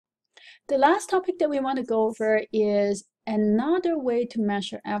The last topic that we want to go over is another way to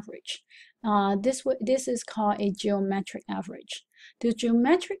measure average. This is called a geometric average. The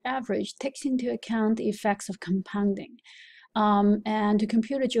geometric average takes into account the effects of compounding. And to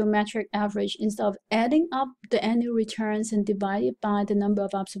compute a geometric average, instead of adding up the annual returns and divide it by the number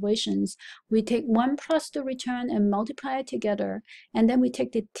of observations, we take 1 plus the return and multiply it together. And then we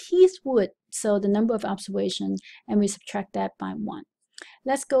take the t root, so the number of observations, and we subtract that by 1.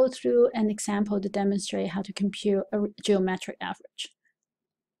 Let's go through an example to demonstrate how to compute a geometric average.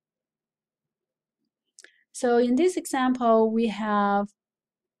 So in this example, we have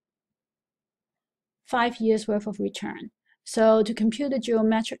 5 years worth of return. So to compute the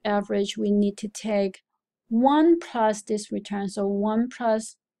geometric average, we need to take 1 plus this return. So 1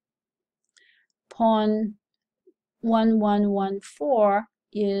 plus 0.1114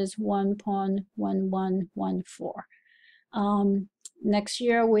 is 1.1114. Next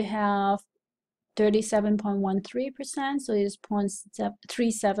year, we have 37.13%, so it's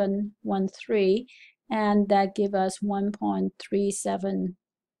 0.3713, and that gives us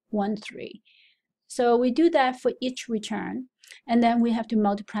 1.3713. So we do that for each return, and then we have to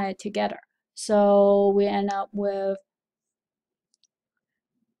multiply it together. So we end up with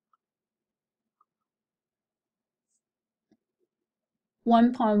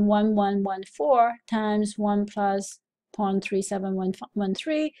 1.1114 times 1 plus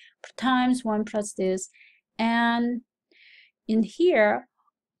 0.3713 times 1 plus this. And in here,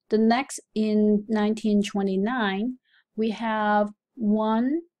 the next in 1929, we have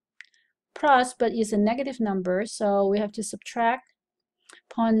 1 plus, but it's a negative number, so we have to subtract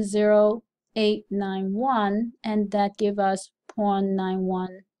 0.0891, and that gives us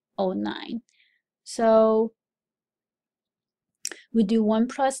 0.9109. So we do 1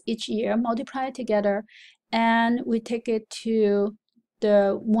 plus each year, multiply it together, and we take it to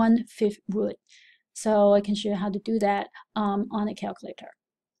the 1/5 root. So I can show you how to do that on a calculator.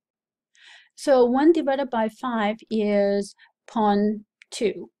 So 1 divided by 5 is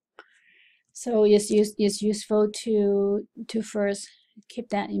 0.2. So it's useful to first keep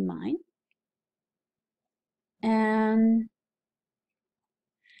that in mind. And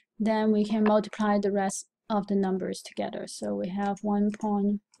then we can multiply the rest of the numbers together. So we have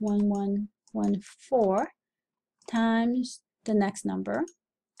 1.1114 times the next number,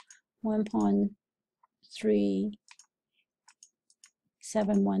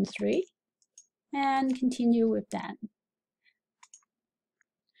 1.3713, and continue with that.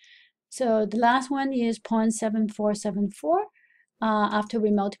 So the last one is 0.7474. After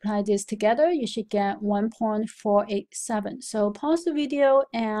we multiply this together, you should get 1.487. So pause the video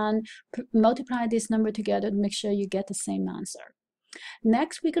and multiply this number together to make sure you get the same answer.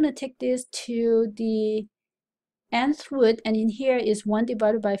 Next, we're going to take this to the nth root, and in here is 1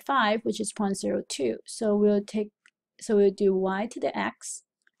 divided by 5, which is 0.02. So we'll do y to the x,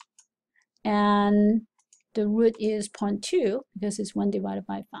 and the root is 0.2 because it's 1 divided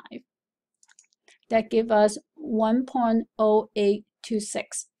by 5. That gives us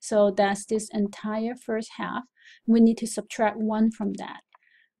 1.0826. So that's this entire first half. We need to subtract 1 from that.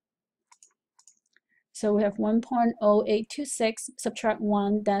 So we have 1.0826, subtract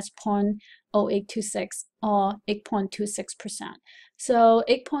 1, that's 0.0826, or 8.26%. So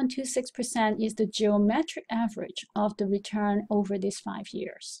 8.26% is the geometric average of the return over these 5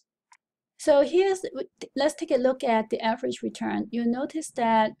 years. So let's take a look at the average return. You'll notice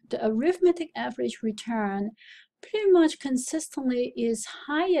that the arithmetic average return pretty much consistently is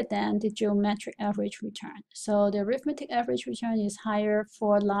higher than the geometric average return. So the arithmetic average return is higher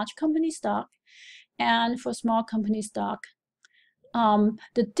for large company stock, and for small company stock,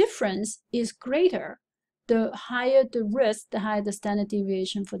 the difference is greater. The higher the risk, the higher the standard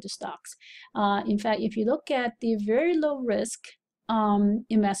deviation for the stocks. In fact, if you look at the very low risk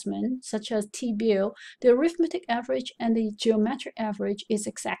investment, such as T-bill, the arithmetic average and the geometric average is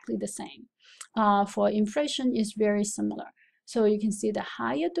exactly the same. For inflation, is very similar. So you can see the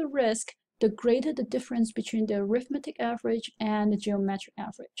higher the risk, the greater the difference between the arithmetic average and the geometric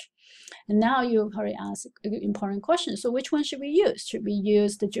average. And now you probably ask an important question. So which one should we use? Should we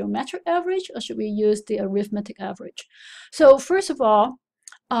use the geometric average or should we use the arithmetic average? So first of all,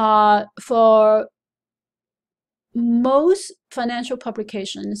 for most financial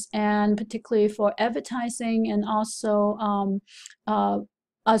publications, and particularly for advertising, and also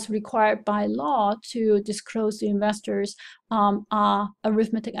as required by law to disclose to investors, are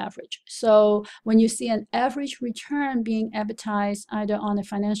arithmetic average. So when you see an average return being advertised either on a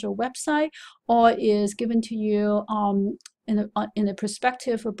financial website or is given to you in the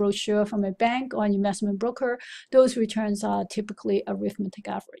perspective of brochure from a bank or an investment broker, those returns are typically arithmetic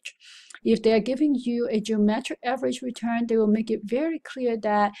average. If they are giving you a geometric average return, they will make it very clear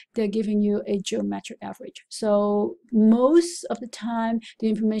that they're giving you a geometric average. So most of the time, the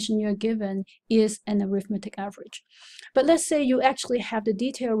information you're given is an arithmetic average. But let's say you actually have the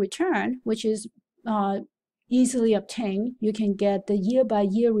detailed return, which is easily obtained. You can get the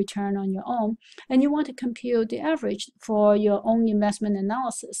year-by-year return on your own, and you want to compute the average for your own investment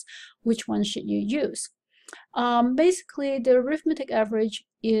analysis. Which one should you use? Basically, the arithmetic average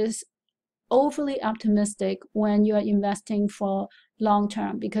is overly optimistic when you are investing for long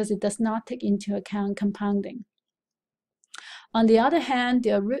term because it does not take into account compounding. On the other hand,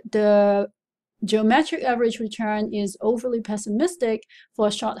 the geometric average return is overly pessimistic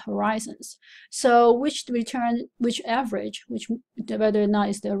for short horizons. So which average, whether or not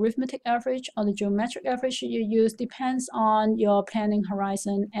it's the arithmetic average or the geometric average you use, depends on your planning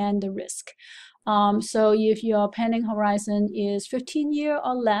horizon and the risk. So if your planning horizon is 15 years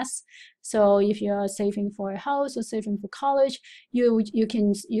or less, so if you're saving for a house or saving for college, you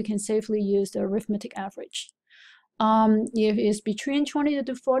can safely use the arithmetic average. If it's between 20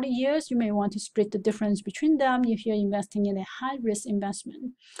 to 40 years, you may want to split the difference between them if you're investing in a high-risk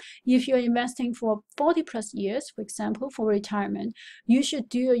investment. If you're investing for 40 plus years, for example, for retirement, you should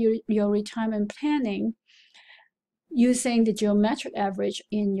do your retirement planning using the geometric average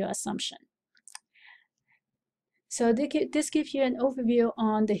in your assumption. So this gives you an overview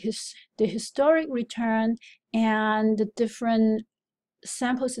on the historic return and the different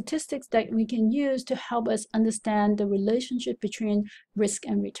sample statistics that we can use to help us understand the relationship between risk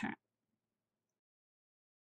and return.